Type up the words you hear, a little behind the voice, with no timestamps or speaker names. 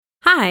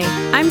Hi,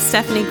 I'm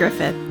Stephanie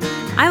Griffith.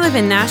 I live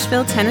in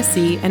Nashville,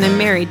 Tennessee, and am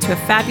married to a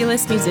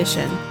fabulous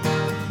musician.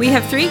 We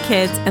have 3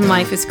 kids, and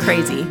life is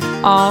crazy,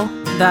 all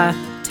the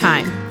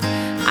time.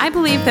 I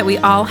believe that we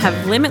all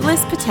have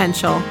limitless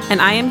potential, and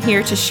I am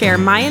here to share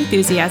my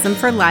enthusiasm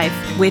for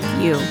life with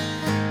you.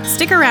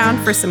 Stick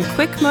around for some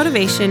quick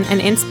motivation and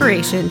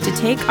inspiration to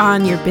take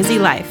on your busy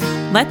life.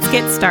 Let's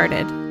get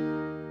started.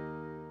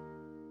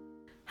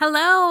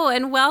 Hello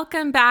and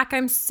welcome back.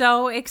 I'm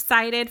so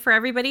excited for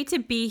everybody to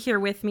be here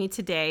with me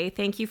today.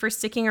 Thank you for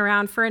sticking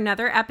around for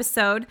another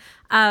episode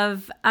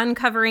of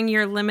Uncovering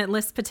Your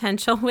Limitless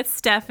Potential with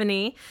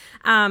Stephanie.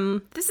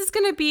 This is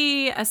going to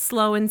be a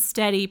slow and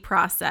steady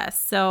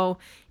process. So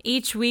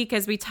each week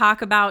as we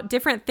talk about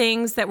different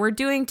things that we're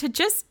doing to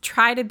just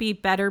try to be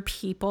better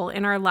people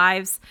in our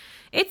lives,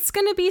 it's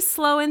going to be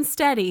slow and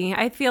steady.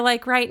 I feel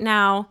like right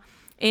now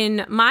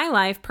in my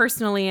life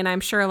personally, and I'm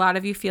sure a lot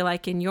of you feel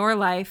like in your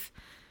life,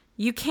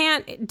 you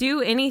can't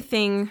do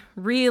anything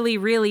really,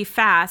 really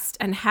fast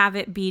and have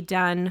it be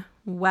done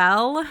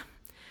well.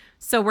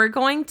 So we're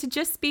going to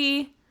just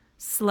be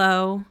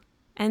slow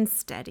and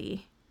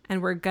steady,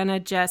 and we're going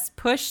to just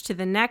push to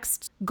the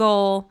next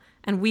goal,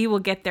 and we will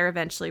get there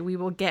eventually. We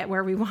will get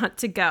where we want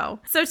to go.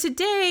 So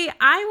today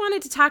I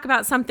wanted to talk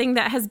about something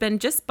that has been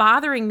just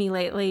bothering me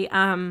lately,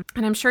 and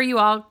I'm sure you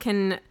all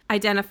can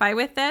identify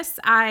with this.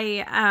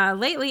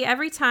 Lately,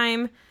 every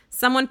time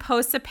someone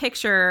posts a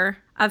picture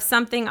of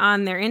something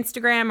on their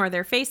Instagram or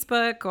their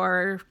Facebook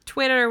or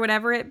Twitter,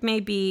 whatever it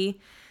may be,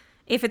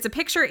 if it's a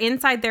picture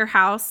inside their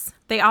house,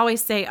 they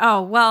always say,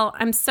 "Oh, well,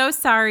 I'm so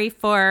sorry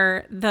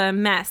for the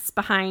mess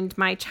behind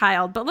my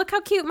child, but look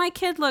how cute my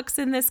kid looks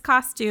in this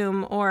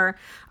costume," or,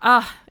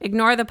 "Oh,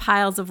 ignore the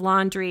piles of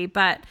laundry,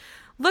 but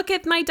look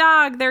at my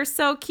dog, they're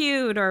so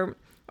cute," or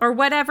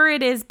whatever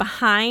it is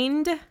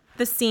behind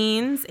the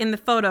scenes in the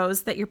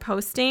photos that you're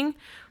posting.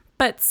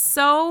 But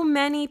so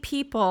many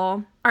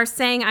people are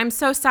saying, "I'm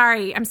so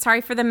sorry. I'm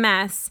sorry for the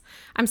mess.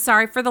 I'm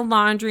sorry for the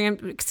laundry.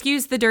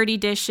 Excuse the dirty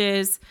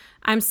dishes.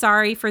 I'm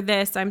sorry for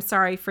this. I'm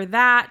sorry for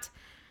that."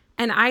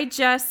 And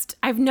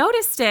I've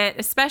noticed it,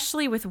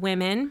 especially with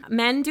women.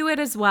 Men do it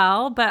as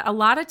well, but a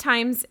lot of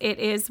times it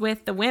is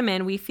with the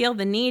women. We feel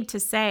the need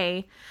to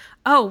say,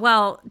 "Oh,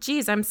 well,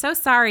 geez, I'm so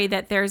sorry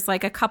that there's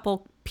like a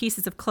couple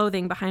pieces of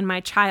clothing behind my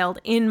child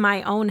in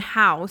my own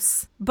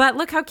house, but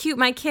look how cute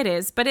my kid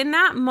is." But in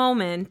that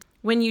moment,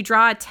 when you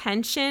draw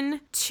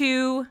attention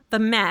to the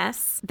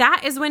mess,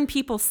 that is when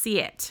people see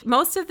it.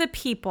 Most of the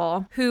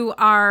people who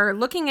are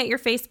looking at your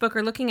Facebook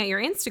or looking at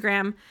your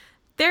Instagram,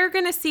 they're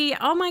going to see,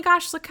 "Oh my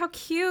gosh, look how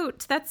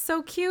cute. That's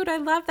so cute. I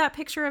love that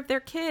picture of their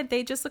kid.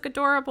 They just look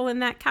adorable in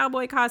that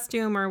cowboy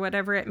costume," or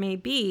whatever it may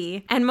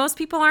be. And most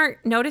people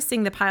aren't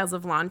noticing the piles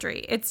of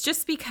laundry. It's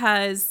just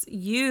because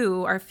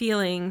you are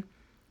feeling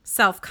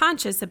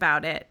self-conscious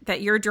about it,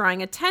 that you're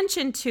drawing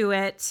attention to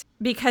it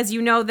because you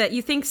know that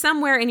you think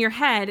somewhere in your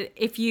head,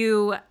 if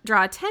you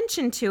draw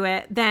attention to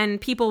it, then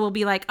people will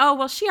be like, "Oh,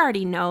 well, she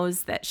already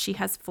knows that she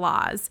has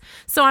flaws,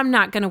 so I'm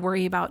not going to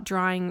worry about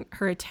drawing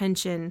her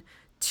attention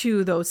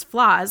to those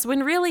flaws."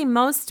 When really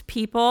most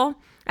people,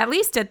 at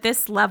least at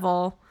this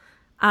level,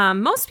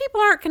 most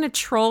people aren't going to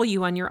troll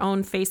you on your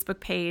own Facebook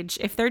page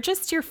if they're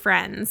just your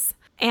friends.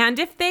 And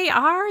if they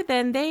are,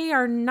 then they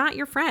are not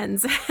your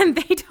friends and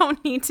they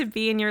don't need to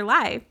be in your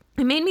life.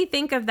 It made me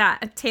think of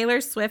that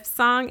Taylor Swift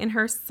song in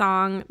her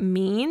song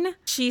Mean.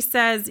 She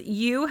says,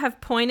 "You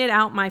have pointed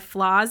out my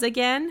flaws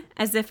again,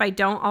 as if I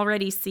don't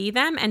already see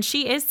them." And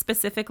she is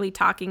specifically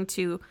talking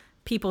to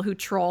people who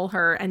troll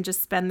her and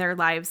just spend their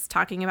lives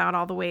talking about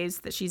all the ways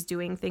that she's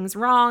doing things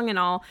wrong and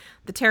all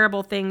the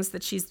terrible things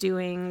that she's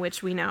doing,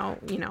 which we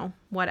know,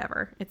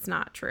 whatever. It's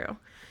not true.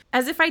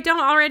 As if I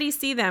don't already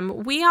see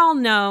them. We all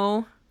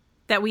know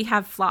that we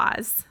have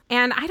flaws,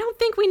 and I don't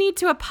think we need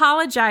to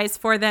apologize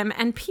for them.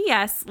 And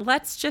P.S.,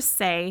 let's just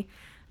say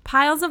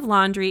piles of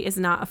laundry is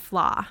not a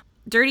flaw.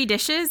 Dirty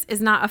dishes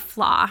is not a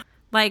flaw.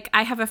 Like,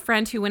 I have a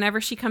friend who,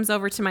 whenever she comes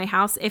over to my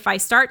house, if I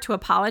start to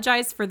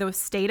apologize for the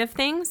state of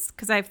things,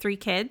 because I have 3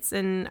 kids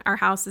and our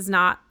house is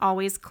not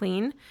always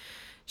clean,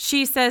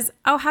 she says,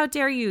 "Oh, how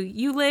dare you?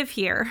 You live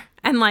here,"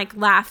 and like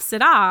laughs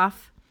it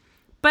off.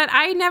 But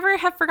I never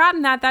have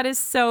forgotten that. That is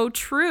so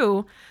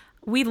true.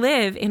 We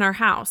live in our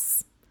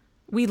house.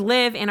 We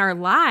live in our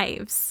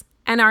lives.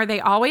 And are they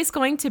always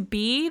going to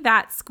be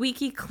that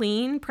squeaky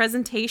clean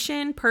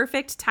presentation,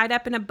 perfect, tied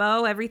up in a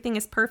bow, everything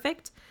is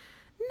perfect?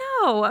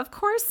 No, of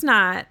course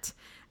not.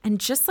 And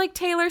just like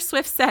Taylor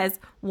Swift says,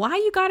 why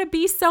you gotta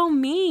be so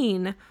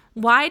mean?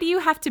 Why do you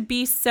have to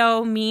be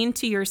so mean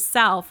to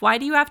yourself? Why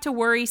do you have to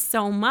worry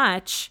so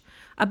much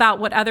about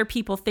what other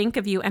people think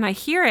of you? And I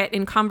hear it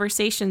in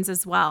conversations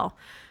as well.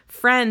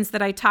 Friends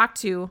that I talk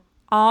to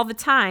all the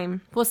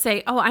time will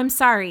say, "Oh, I'm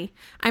sorry.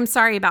 I'm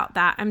sorry about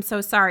that. I'm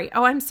so sorry.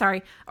 Oh, I'm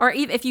sorry." Or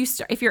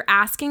if you're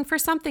asking for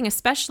something,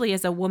 especially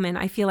as a woman,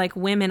 I feel like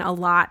women a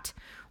lot,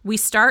 we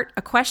start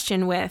a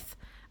question with,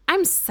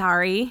 "I'm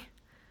sorry.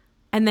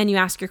 And then you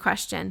ask your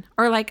question.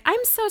 Or like,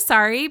 I'm so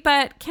sorry,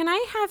 but can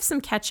I have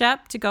some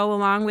ketchup to go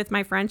along with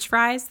my French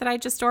fries that I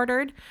just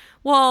ordered?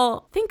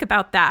 Well, think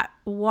about that.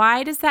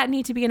 Why does that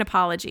need to be an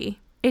apology?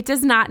 It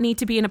does not need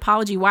to be an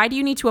apology. Why do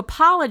you need to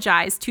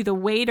apologize to the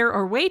waiter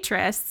or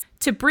waitress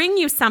to bring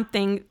you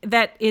something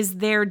that is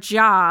their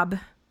job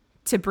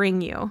to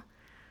bring you?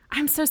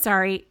 I'm so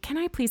sorry. Can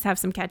I please have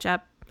some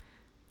ketchup?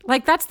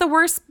 Like, that's the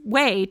worst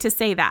way to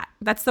say that.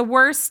 That's the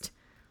worst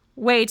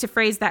way to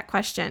phrase that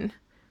question.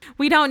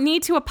 We don't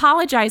need to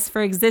apologize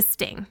for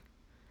existing.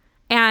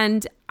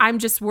 And I'm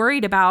just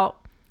worried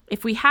about,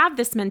 if we have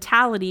this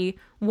mentality,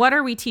 what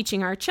are we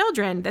teaching our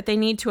children? That they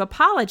need to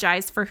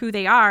apologize for who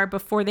they are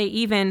before they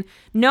even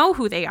know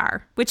who they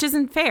are, which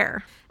isn't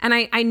fair. And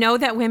I know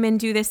that women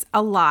do this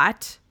a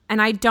lot,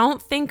 and I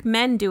don't think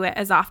men do it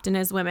as often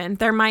as women.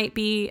 There might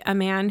be a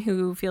man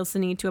who feels the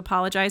need to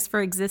apologize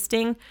for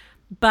existing,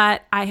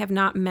 but I have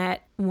not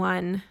met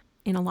one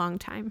in a long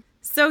time.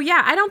 So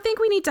yeah, I don't think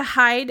we need to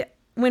hide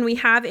when we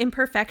have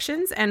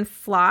imperfections and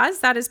flaws.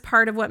 That is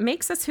part of what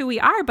makes us who we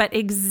are, but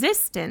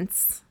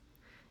existence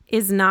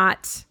is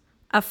not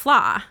a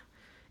flaw.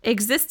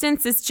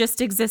 Existence is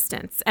just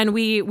existence, and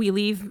we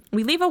leave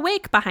a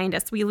wake behind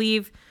us. We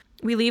leave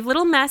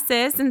little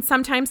messes, and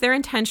sometimes they're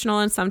intentional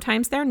and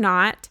sometimes they're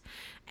not.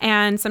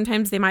 And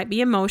sometimes they might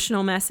be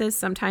emotional messes.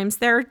 Sometimes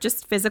they're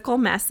just physical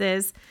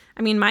messes.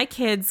 I mean, my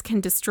kids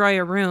can destroy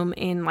a room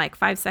in like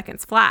 5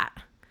 seconds flat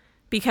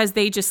because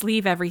they just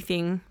leave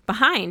everything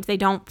behind. They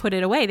don't put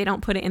it away. They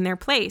don't put it in their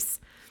place.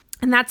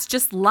 And that's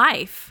just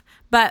life.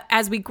 But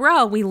as we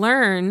grow, we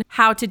learn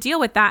how to deal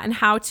with that and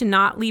how to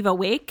not leave a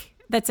wake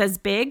that's as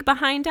big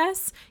behind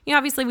us. You know,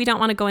 obviously we don't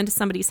want to go into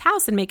somebody's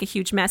house and make a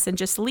huge mess and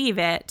just leave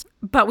it.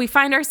 But we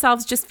find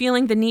ourselves just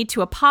feeling the need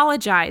to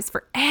apologize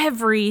for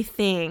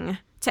everything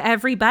to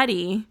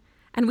everybody.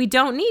 And we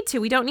don't need to.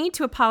 We don't need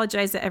to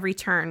apologize at every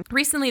turn.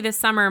 Recently this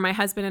summer, my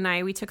husband and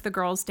I, we took the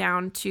girls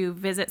down to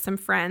visit some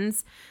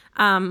friends.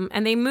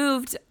 And they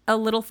moved a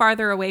little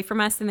farther away from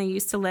us than they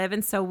used to live.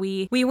 And so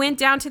we went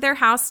down to their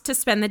house to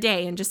spend the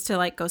day and just to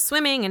like go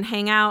swimming and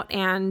hang out.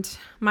 And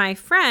my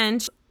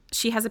friend,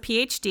 she has a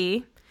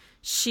PhD.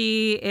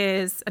 She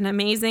is an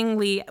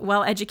amazingly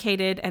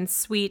well-educated and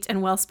sweet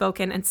and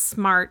well-spoken and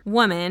smart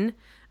woman.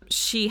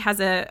 She has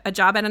a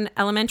job at an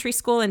elementary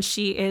school, and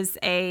she is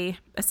a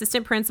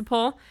assistant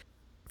principal.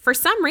 For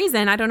some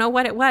reason, I don't know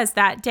what it was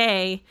that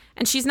day,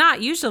 and she's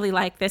not usually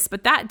like this,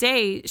 but that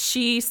day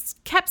she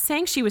kept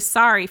saying she was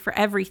sorry for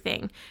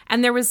everything.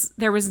 And there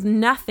was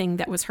nothing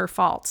that was her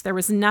fault. There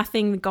was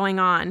nothing going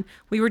on.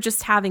 We were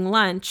just having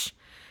lunch.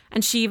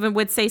 And she even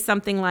would say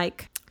something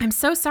like, I'm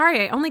so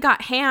sorry. I only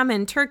got ham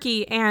and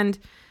turkey and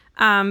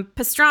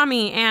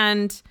pastrami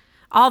and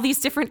all these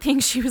different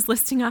things. She was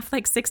listing off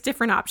like 6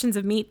 different options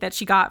of meat that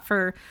she got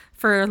for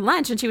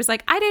lunch. And she was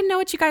like, I didn't know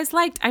what you guys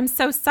liked. I'm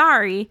so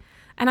sorry.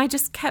 And I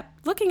just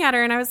kept looking at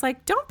her and I was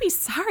like, don't be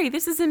sorry.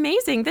 This is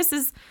amazing. This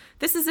is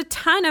a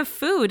ton of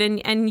food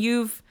and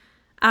you've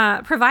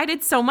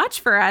provided so much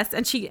for us.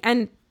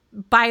 And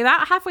by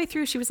about halfway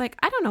through, she was like,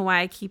 I don't know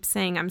why I keep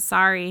saying I'm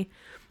sorry.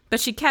 But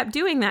she kept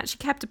doing that. She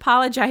kept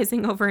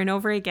apologizing over and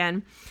over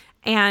again.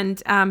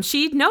 And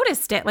she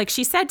noticed it. Like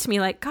she said to me,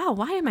 like, God,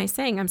 why am I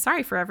saying I'm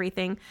sorry for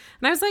everything?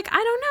 And I was like, I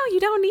don't know. You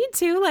don't need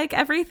to. Like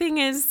everything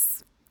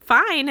is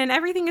fine and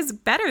everything is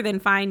better than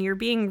fine. You're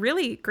being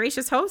really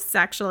gracious hosts,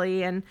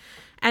 actually. And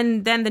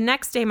then the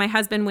next day, my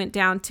husband went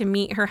down to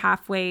meet her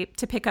halfway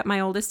to pick up my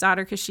oldest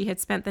daughter because she had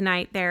spent the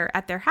night there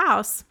at their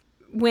house.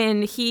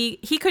 When he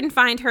couldn't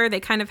find her, they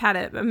kind of had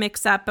a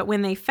mix up. But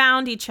when they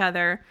found each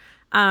other,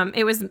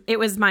 it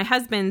was my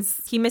husband's.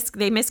 They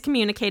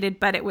miscommunicated,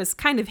 but it was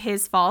kind of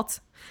his fault,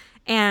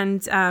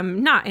 and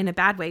not in a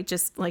bad way,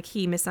 just like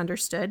he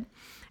misunderstood.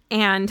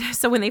 And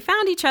so when they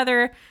found each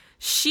other,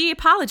 she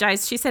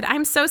apologized. She said,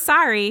 I'm so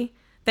sorry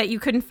that you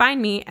couldn't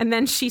find me. And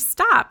then she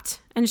stopped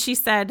and she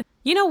said,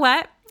 you know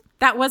what?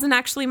 That wasn't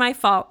actually my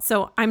fault.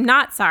 So I'm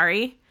not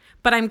sorry,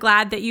 but I'm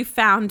glad that you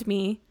found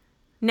me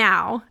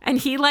now. And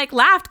he like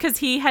laughed because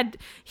he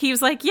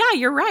was like, yeah,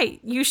 you're right.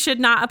 You should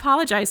not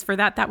apologize for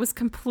that. That was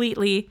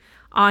completely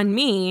on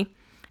me.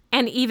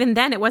 And even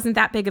then it wasn't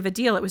that big of a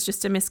deal. It was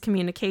just a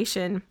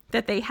miscommunication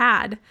that they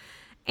had.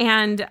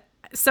 And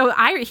so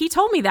he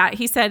told me that.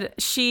 He said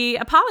she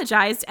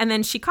apologized and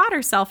then she caught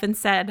herself and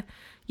said,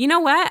 you know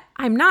what?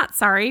 I'm not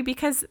sorry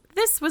because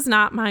this was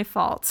not my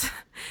fault.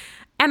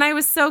 And I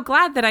was so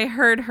glad that I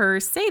heard her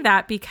say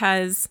that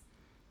because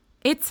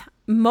it's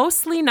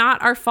mostly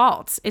not our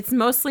fault. It's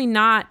mostly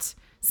not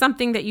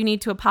something that you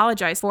need to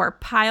apologize for.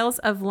 Piles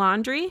of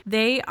laundry,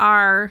 they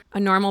are a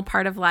normal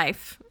part of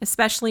life,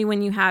 especially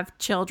when you have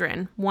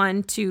children,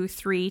 1, 2,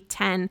 3,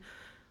 10,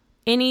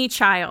 any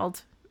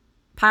child.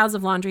 Piles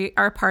of laundry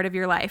are a part of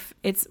your life.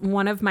 It's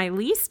one of my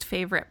least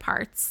favorite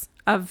parts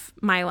of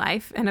my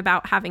life and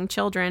about having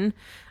children.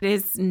 It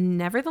is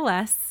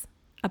nevertheless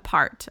a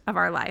part of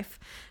our life.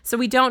 So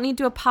we don't need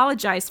to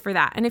apologize for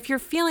that. And if you're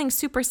feeling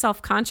super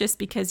self-conscious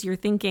because you're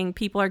thinking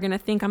people are going to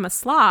think I'm a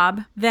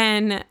slob,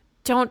 then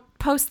don't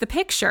post the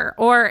picture.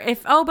 Or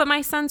if, but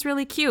my son's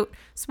really cute.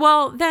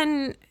 Well,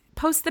 then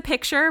post the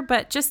picture,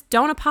 but just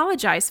don't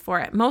apologize for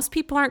it. Most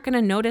people aren't going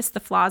to notice the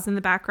flaws in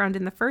the background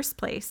in the first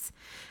place.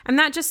 And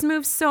that just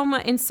moves so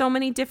much in so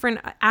many different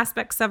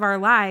aspects of our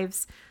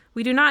lives.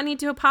 We do not need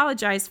to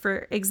apologize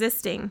for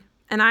existing.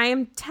 And I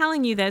am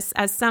telling you this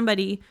as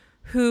somebody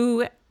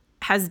who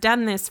has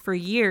done this for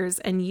years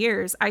and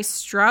years. I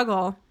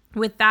struggle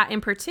with that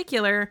in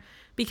particular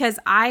because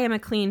I am a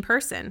clean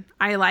person.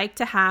 I like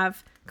to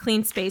have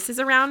clean spaces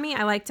around me.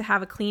 I like to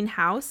have a clean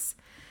house.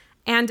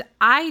 And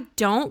I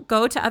don't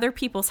go to other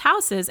people's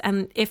houses,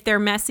 and if they're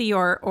messy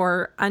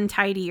or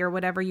untidy or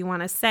whatever you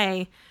want to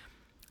say,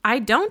 I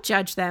don't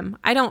judge them.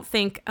 I don't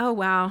think, oh,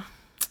 wow,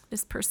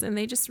 this person,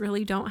 they just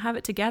really don't have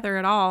it together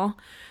at all.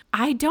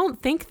 I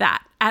don't think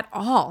that at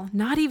all,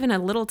 not even a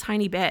little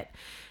tiny bit.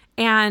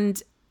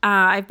 And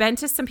I've been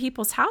to some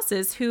people's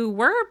houses who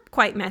were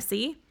quite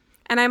messy,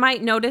 and I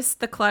might notice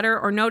the clutter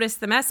or notice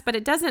the mess, but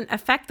it doesn't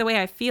affect the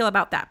way I feel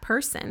about that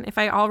person. If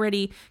I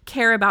already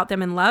care about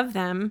them and love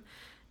them,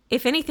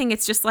 if anything,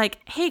 it's just like,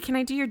 hey, can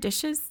I do your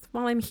dishes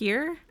while I'm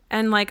here?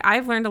 And like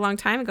I've learned a long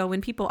time ago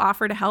when people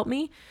offer to help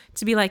me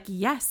to be like,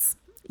 yes,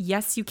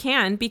 you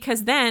can.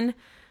 Because then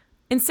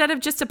instead of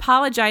just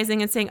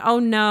apologizing and saying, oh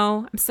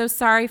no, I'm so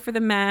sorry for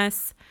the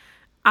mess,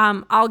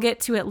 I'll get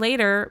to it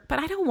later, but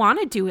I don't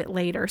want to do it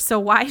later. So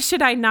why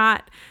should I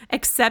not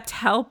accept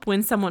help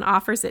when someone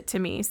offers it to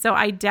me? So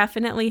I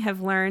definitely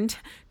have learned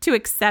to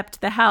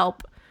accept the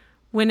help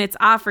when it's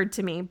offered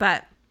to me.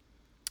 But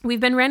we've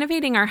been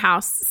renovating our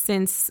house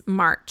since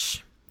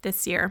March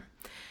this year,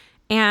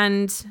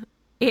 and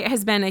it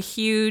has been a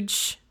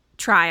huge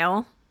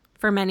trial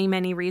for many,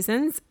 many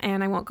reasons,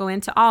 and I won't go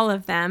into all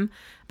of them,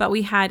 but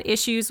we had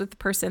issues with the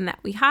person that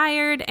we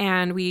hired,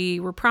 and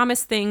we were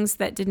promised things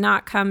that did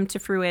not come to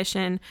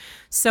fruition.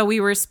 So we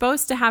were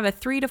supposed to have a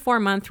 3 to 4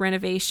 month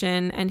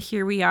renovation, and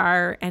here we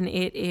are, and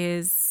it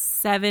is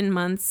 7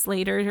 months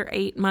later, or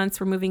 8 months.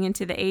 We're moving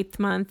into the 8th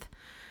month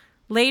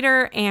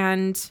later,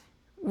 and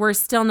we're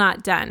still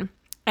not done.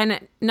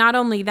 And not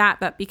only that,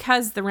 but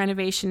because the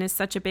renovation is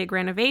such a big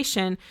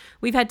renovation,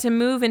 we've had to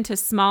move into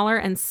smaller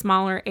and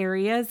smaller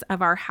areas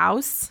of our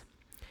house.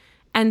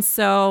 And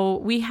so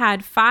we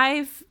had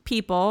 5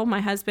 people, my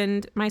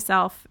husband,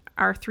 myself,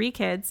 our 3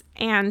 kids,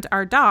 and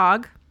our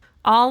dog,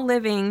 all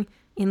living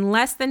in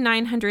less than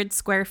 900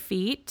 square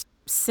feet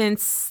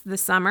since the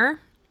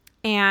summer.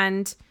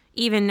 And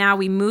even now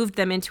we moved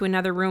them into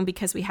another room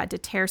because we had to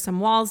tear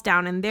some walls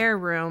down in their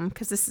room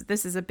because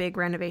this is a big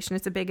renovation.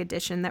 It's a big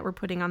addition that we're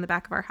putting on the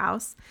back of our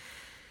house.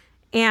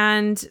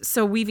 And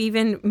so we've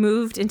even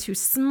moved into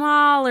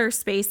smaller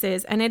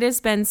spaces, and it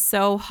has been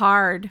so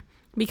hard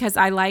because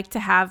I like to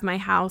have my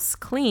house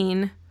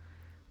clean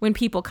when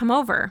people come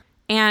over.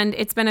 And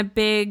it's been a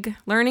big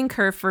learning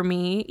curve for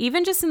me,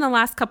 even just in the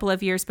last couple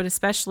of years, but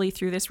especially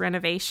through this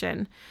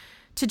renovation,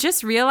 to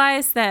just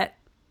realize that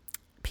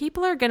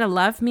people are going to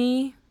love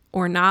me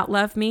or not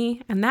love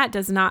me, and that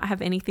does not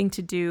have anything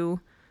to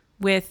do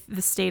with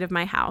the state of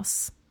my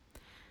house.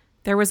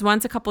 There was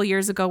once a couple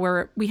years ago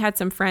where we had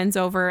some friends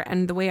over,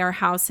 and the way our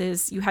house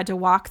is, you had to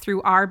walk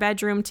through our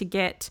bedroom to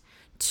get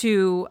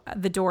to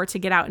the door to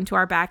get out into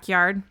our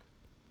backyard.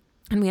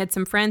 And we had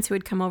some friends who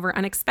had come over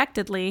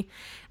unexpectedly,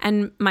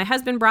 and my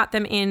husband brought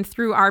them in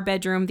through our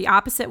bedroom the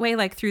opposite way,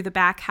 like through the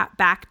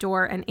back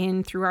door and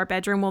in through our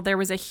bedroom. Well, there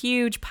was a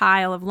huge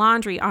pile of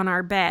laundry on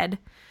our bed,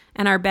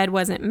 and our bed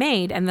wasn't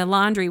made, and the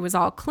laundry was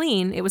all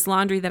clean. It was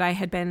laundry that I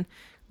had been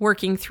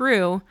working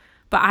through,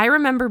 but I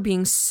remember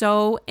being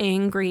so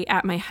angry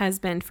at my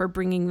husband for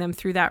bringing them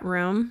through that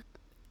room,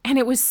 and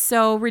it was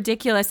so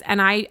ridiculous,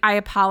 and I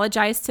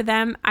apologized to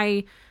them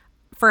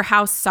for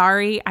how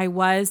sorry I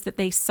was that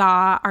they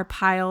saw our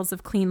piles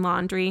of clean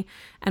laundry,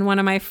 and one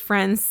of my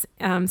friends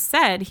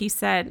he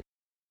said,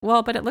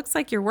 well, but it looks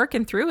like you're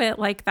working through it.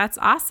 Like, that's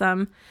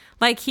awesome.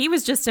 Like, he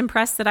was just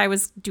impressed that I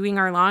was doing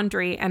our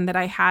laundry and that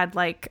I had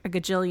like a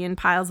gajillion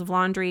piles of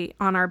laundry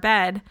on our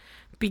bed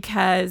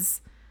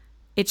because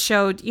it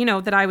showed,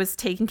 that I was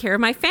taking care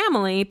of my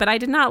family, but I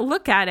did not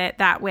look at it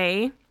that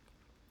way.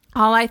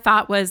 All I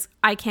thought was,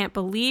 I can't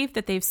believe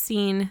that they've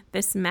seen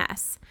this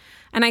mess.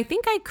 And I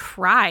think I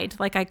cried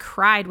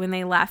when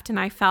they left, and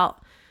I felt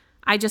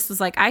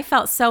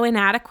so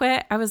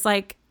inadequate. I was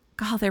like,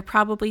 God, they're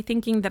probably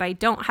thinking that I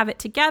don't have it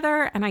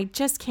together and I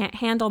just can't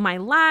handle my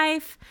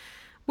life,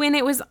 when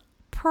it was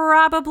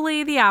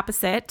probably the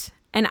opposite.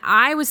 And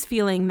I was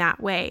feeling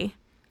that way.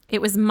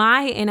 It was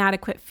my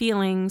inadequate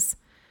feelings,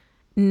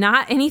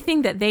 not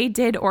anything that they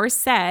did or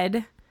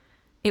said.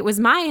 It was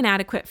my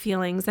inadequate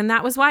feelings. And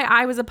that was why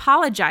I was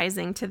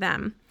apologizing to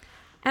them.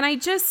 And I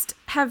just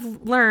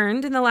have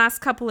learned in the last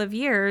couple of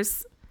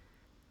years,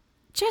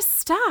 just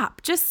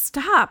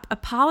stop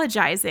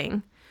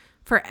apologizing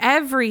for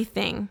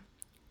everything.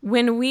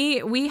 When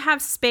we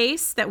have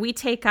space that we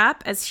take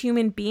up as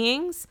human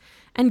beings,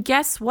 and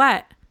guess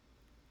what?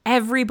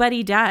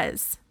 Everybody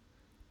does.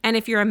 And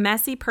if you're a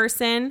messy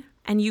person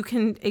and you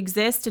can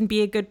exist and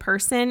be a good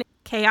person,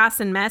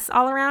 chaos and mess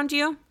all around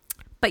you,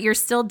 but you're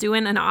still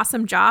doing an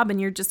awesome job and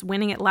you're just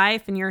winning at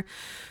life and you're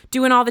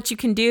doing all that you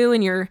can do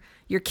and you're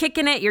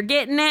kicking it, you're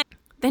getting it,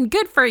 then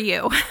good for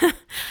you.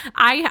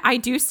 I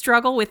do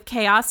struggle with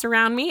chaos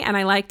around me, and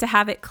I like to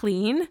have it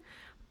clean.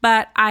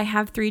 But I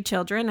have 3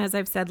 children, as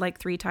I've said like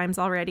 3 times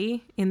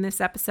already in this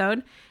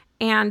episode.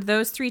 And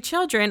those 3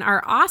 children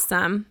are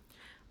awesome,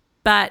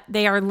 but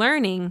they are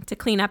learning to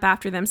clean up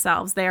after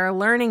themselves. They are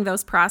learning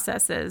those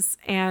processes,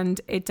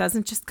 and it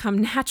doesn't just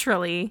come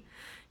naturally.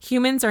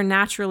 Humans are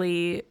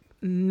naturally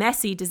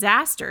messy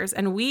disasters,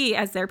 and we,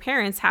 as their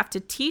parents, have to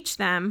teach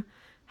them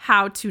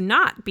how to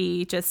not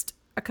be just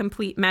a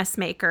complete mess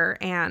maker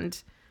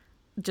and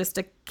just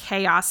a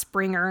chaos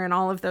bringer and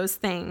all of those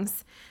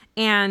things.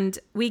 And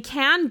we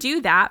can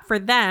do that for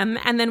them,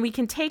 and then we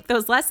can take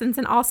those lessons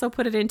and also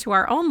put it into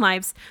our own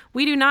lives.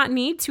 We do not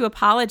need to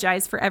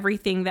apologize for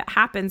everything that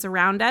happens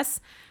around us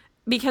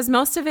because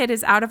most of it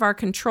is out of our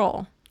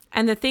control.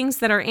 And the things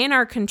that are in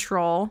our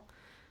control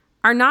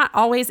are not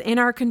always in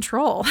our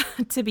control,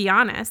 to be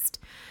honest.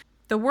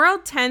 The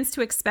world tends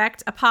to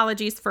expect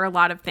apologies for a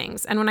lot of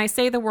things. And when I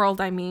say the world,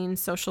 I mean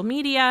social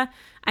media.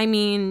 I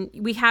mean,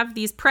 we have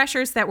these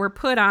pressures that we're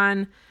put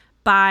on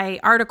by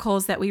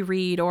articles that we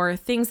read or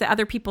things that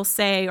other people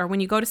say, or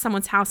when you go to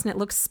someone's house and it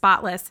looks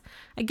spotless.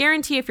 I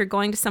guarantee if you're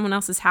going to someone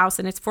else's house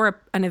and it's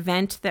for an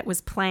event that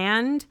was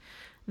planned,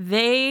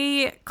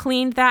 they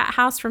cleaned that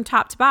house from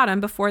top to bottom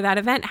before that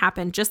event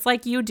happened, just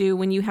like you do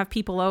when you have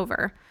people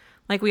over.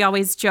 Like we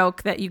always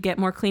joke that you get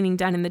more cleaning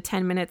done in the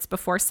 10 minutes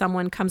before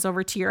someone comes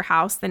over to your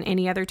house than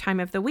any other time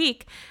of the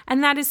week.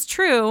 And that is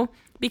true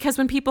because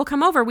when people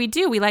come over, we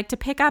like to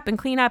pick up and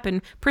clean up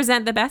and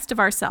present the best of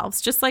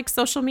ourselves. Just like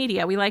social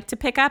media, we like to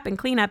pick up and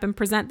clean up and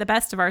present the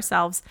best of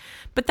ourselves.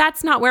 But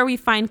that's not where we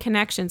find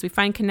connections. We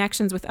find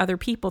connections with other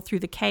people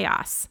through the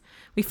chaos.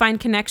 We find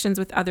connections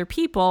with other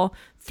people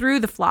through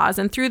the flaws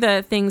and through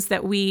the things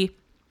that we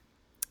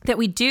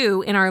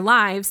do in our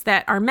lives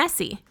that are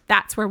messy.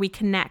 That's where we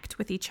connect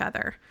with each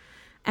other.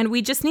 And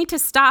we just need to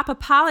stop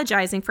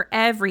apologizing for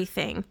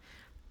everything.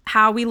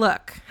 How we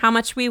look, how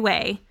much we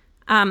weigh,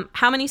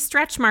 how many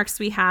stretch marks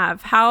we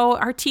have, how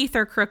our teeth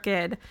are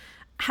crooked,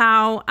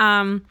 how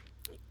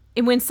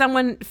when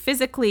someone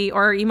physically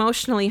or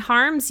emotionally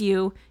harms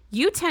you,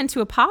 you tend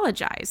to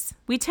apologize.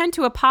 We tend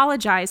to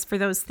apologize for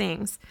those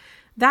things.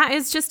 That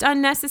is just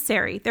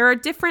unnecessary. There are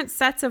different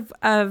sets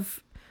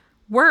of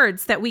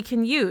words that we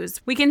can use.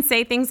 We can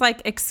say things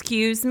like,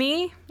 excuse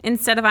me,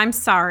 instead of I'm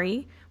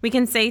sorry. We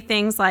can say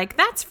things like,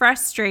 that's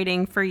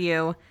frustrating for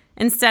you,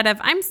 instead of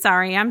I'm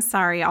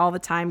sorry all the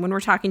time when we're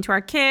talking to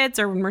our kids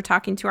or when we're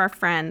talking to our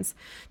friends.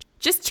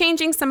 Just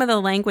changing some of the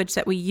language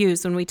that we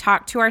use when we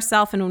talk to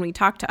ourselves and when we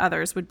talk to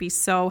others would be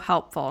so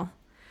helpful.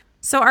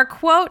 So our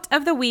quote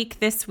of the week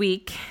this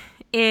week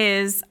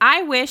is,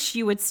 I wish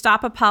you would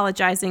stop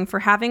apologizing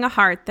for having a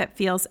heart that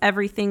feels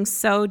everything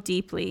so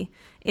deeply.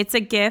 It's a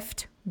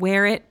gift.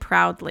 Wear it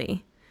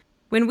proudly.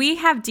 When we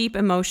have deep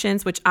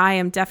emotions, which I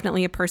am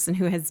definitely a person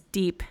who has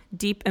deep,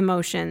 deep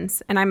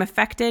emotions, and I'm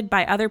affected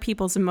by other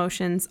people's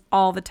emotions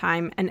all the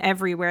time and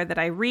everywhere that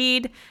I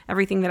read,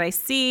 everything that I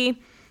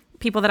see,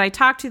 people that I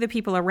talk to, the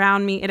people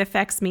around me, it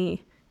affects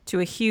me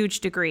to a huge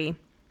degree.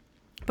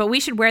 But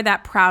we should wear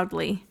that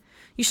proudly.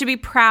 You should be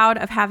proud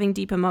of having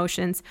deep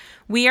emotions.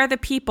 We are the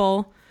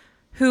people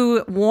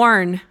who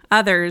warn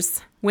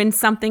others when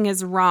something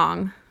is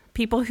wrong.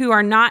 People who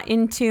are not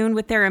in tune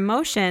with their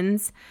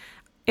emotions,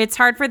 it's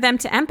hard for them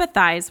to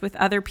empathize with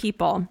other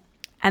people.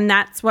 And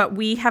that's what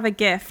we have a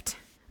gift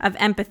of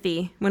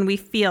empathy when we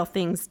feel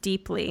things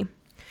deeply.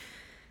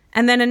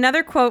 And then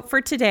another quote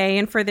for today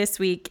and for this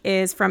week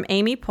is from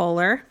Amy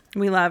Poehler.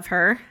 We love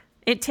her.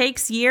 It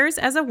takes years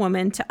as a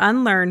woman to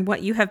unlearn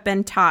what you have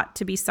been taught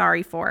to be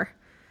sorry for.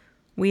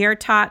 We are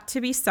taught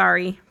to be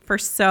sorry for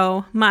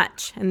so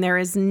much, and there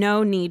is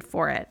no need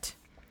for it.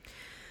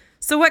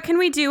 So what can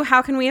we do?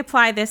 How can we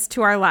apply this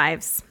to our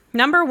lives?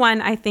 Number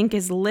one, I think,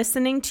 is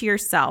listening to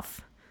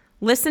yourself.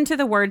 Listen to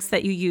the words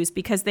that you use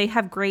because they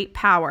have great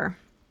power.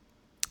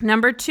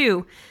 Number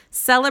two,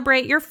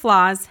 celebrate your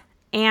flaws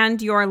and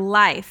your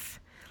life.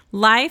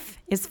 Life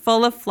is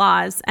full of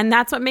flaws, and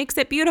that's what makes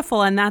it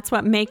beautiful, and that's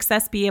what makes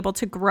us be able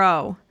to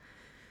grow.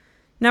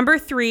 Number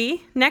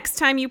three, next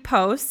time you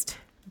post,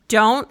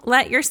 don't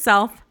let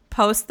yourself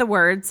post the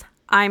words,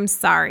 I'm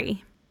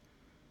sorry.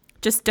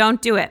 Just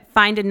don't do it.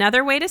 Find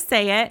another way to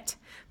say it.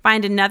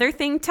 Find another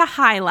thing to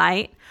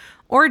highlight,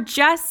 or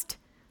just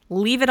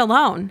leave it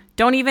alone.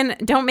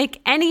 Don't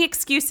make any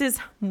excuses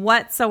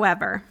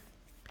whatsoever.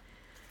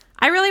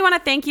 I really want to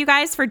thank you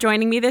guys for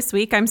joining me this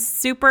week. I'm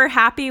super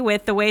happy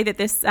with the way that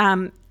this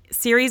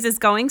series is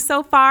going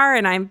so far,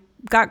 and I've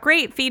got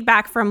great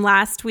feedback from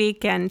last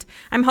week, and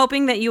I'm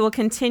hoping that you will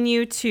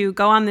continue to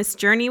go on this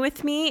journey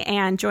with me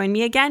and join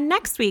me again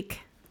next week.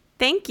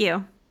 Thank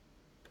you.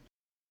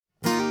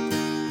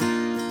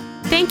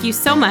 Thank you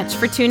so much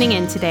for tuning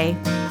in today.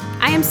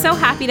 I am so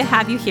happy to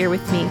have you here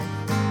with me.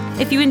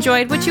 If you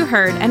enjoyed what you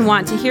heard and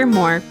want to hear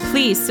more,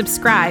 please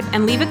subscribe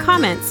and leave a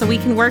comment so we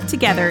can work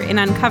together in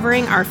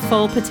uncovering our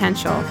full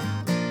potential.